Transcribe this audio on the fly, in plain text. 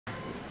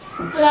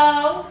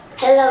Hello.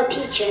 Hello,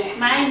 teacher.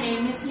 My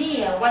name is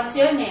Leah. What's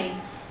your name?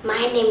 My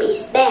name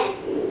is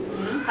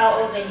Ben. How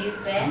old are you,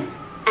 Ben?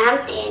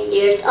 I'm 10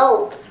 years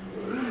old.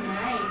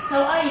 Nice.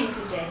 How are you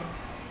today?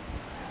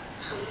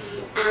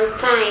 I'm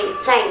fine,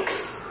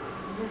 thanks.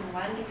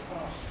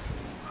 Wonderful.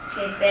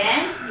 Okay,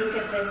 Ben, look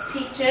at these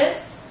pictures.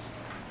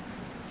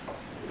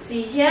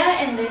 See here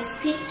in this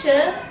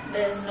picture,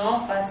 there's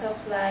no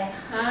butterfly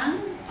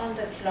hung on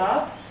the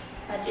clock.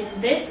 But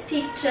in this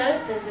picture,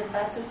 there's a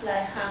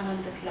butterfly hung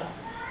on the clock.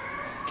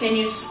 Can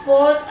you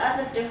spot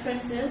other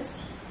differences?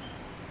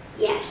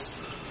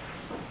 Yes.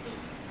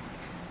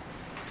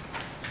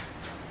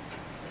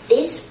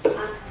 This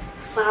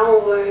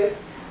flower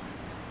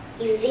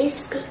in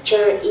this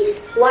picture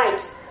is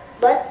white,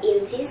 but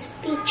in this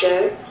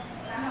picture,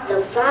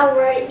 the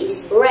flower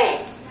is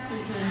red.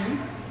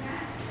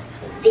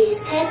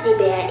 This teddy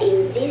bear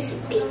in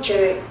this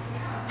picture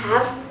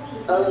have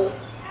a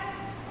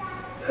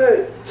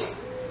heart.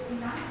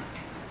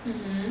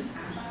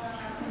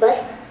 But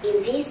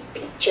in this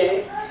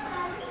picture,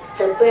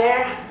 the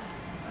bear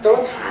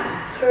don't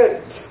have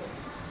heart.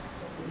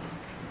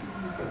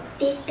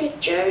 This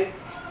picture,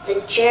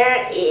 the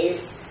chair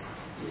is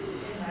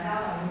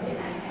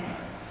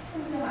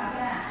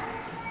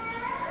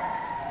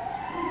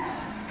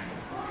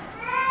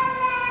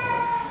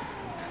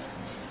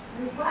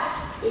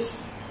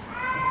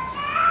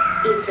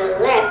in the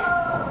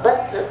left,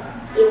 but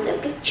in the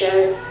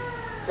picture,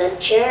 the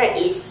chair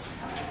is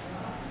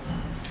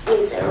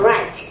in the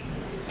right.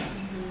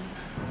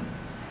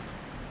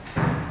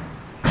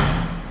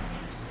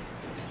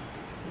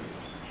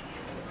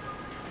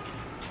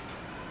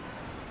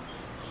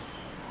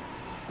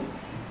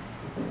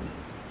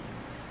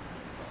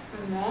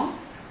 No.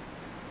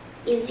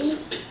 In this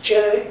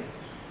picture,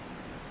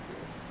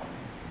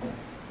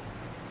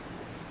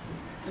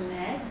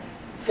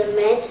 the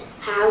mat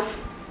have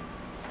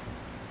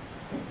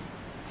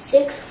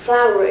 6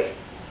 flowers,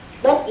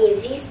 but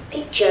in this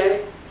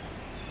picture,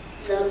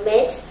 the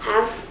mat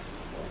have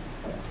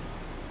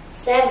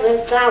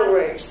 7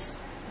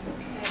 flowers.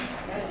 Okay,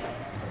 good.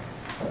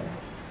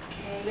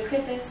 Okay, look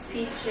at these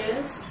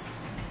peaches.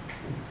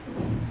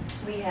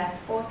 We have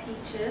 4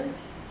 peaches.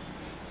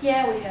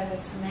 Here we have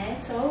a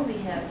tomato, we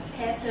have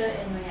pepper,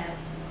 and we have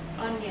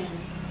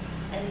onions.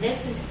 And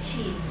this is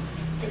cheese.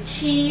 The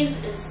cheese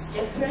is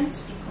different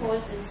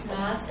because it's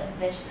not a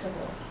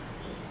vegetable.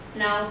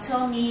 Now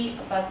tell me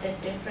about the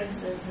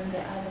differences in the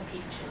other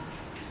pictures.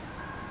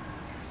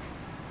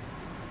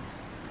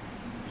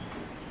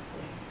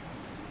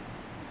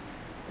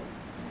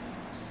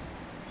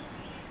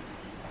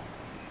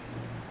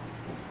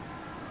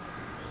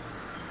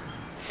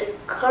 The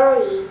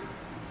curry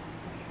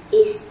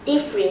is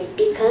different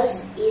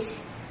because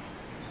it's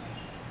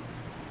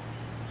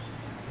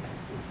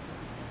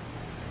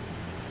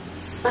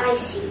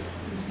spicy.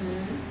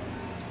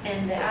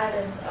 And the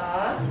others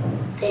are?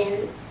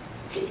 Then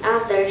the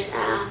others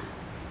are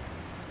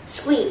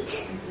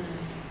sweet.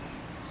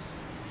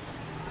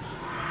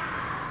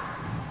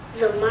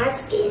 The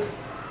mask is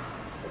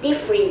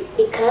different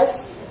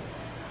because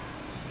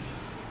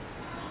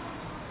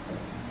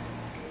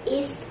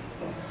it's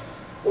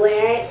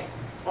wear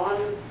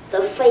on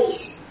the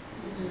face.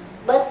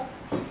 But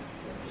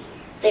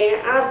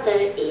their other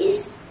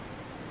is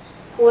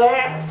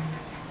wear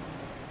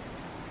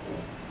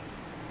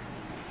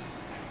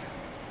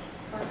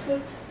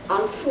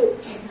on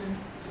foot.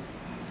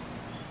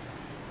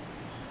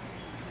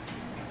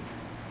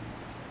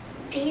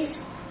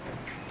 These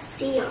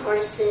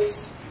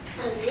seahorses,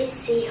 this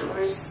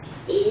seahorse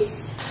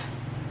is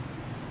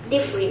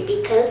different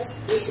because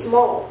it's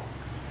small,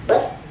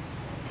 but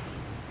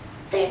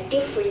their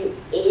different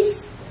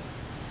is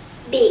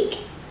big.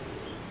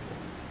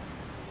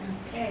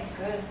 Okay,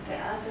 good. The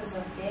others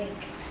are big.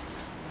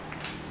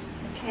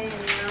 Okay,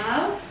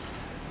 now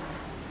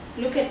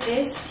look at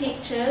these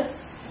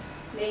pictures.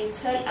 They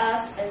tell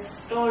us a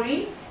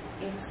story.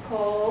 It's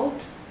called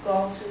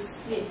Go to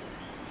Sleep.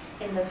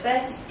 In the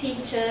first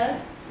picture,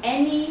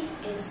 Annie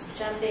is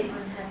jumping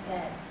on her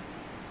bed.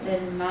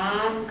 Then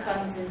Mom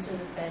comes into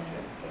the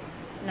bedroom.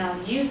 Now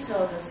you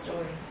tell the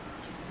story.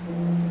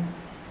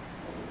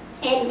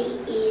 Annie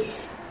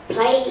is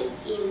playing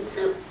in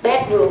the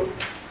bedroom.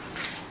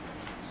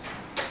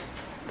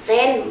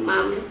 Then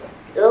Mom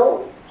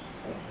go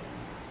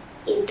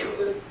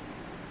into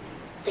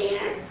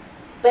their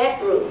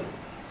bedroom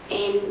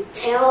and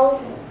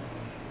tell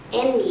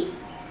Annie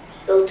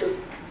go to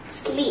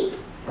sleep.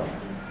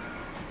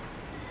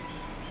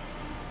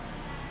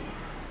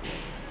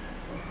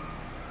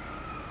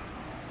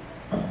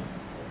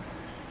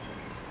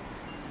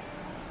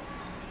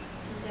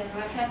 Then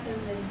what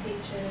happens in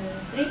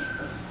picture 3?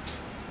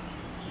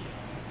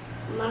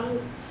 Mom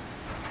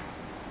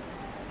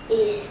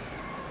is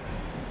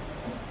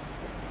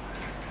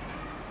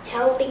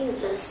telling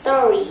the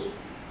story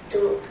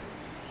to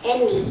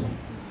Annie.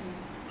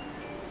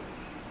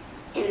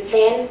 And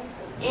then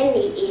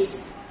Annie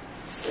is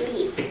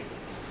asleep.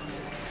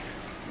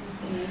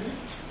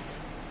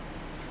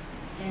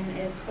 And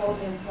is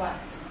holding what?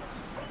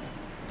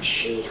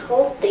 She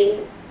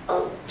holding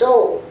a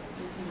doll.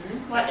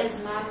 What is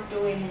mom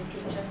doing in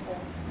picture 4?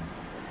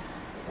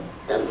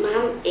 The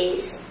mom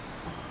is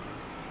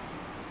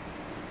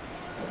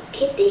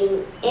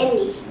kissing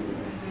Annie.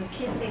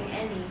 Kissing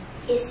Annie.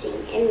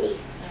 Kissing Annie.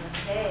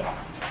 Okay.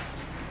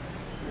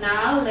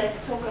 Now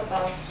let's talk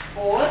about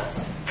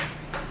sports.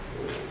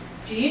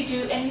 Do you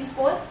do any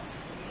sports?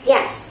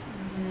 Yes.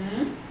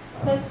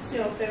 What's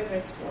your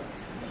favorite sport?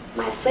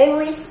 My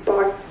favorite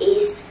sport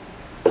is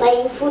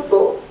playing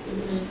football.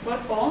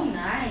 Football,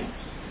 nice.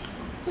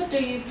 Who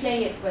do you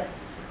play it with?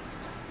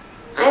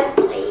 I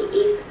play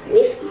it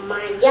with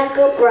my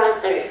younger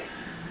brother.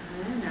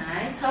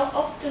 Nice. How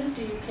often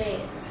do you play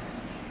it?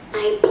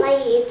 I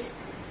play it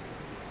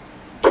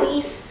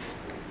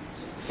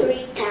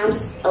 3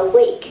 times a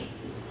week.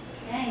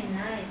 Okay,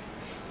 nice.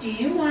 Do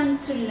you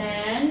want to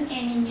learn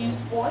any new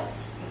sports?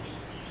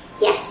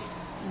 Yes.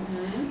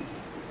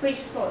 Which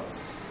sports?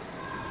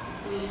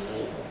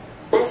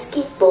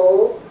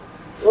 Basketball,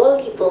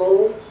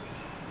 volleyball,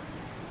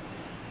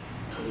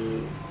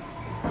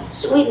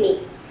 swimming.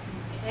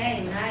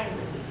 Okay, nice.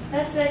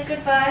 That's it.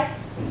 Goodbye.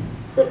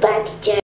 Goodbye, teacher.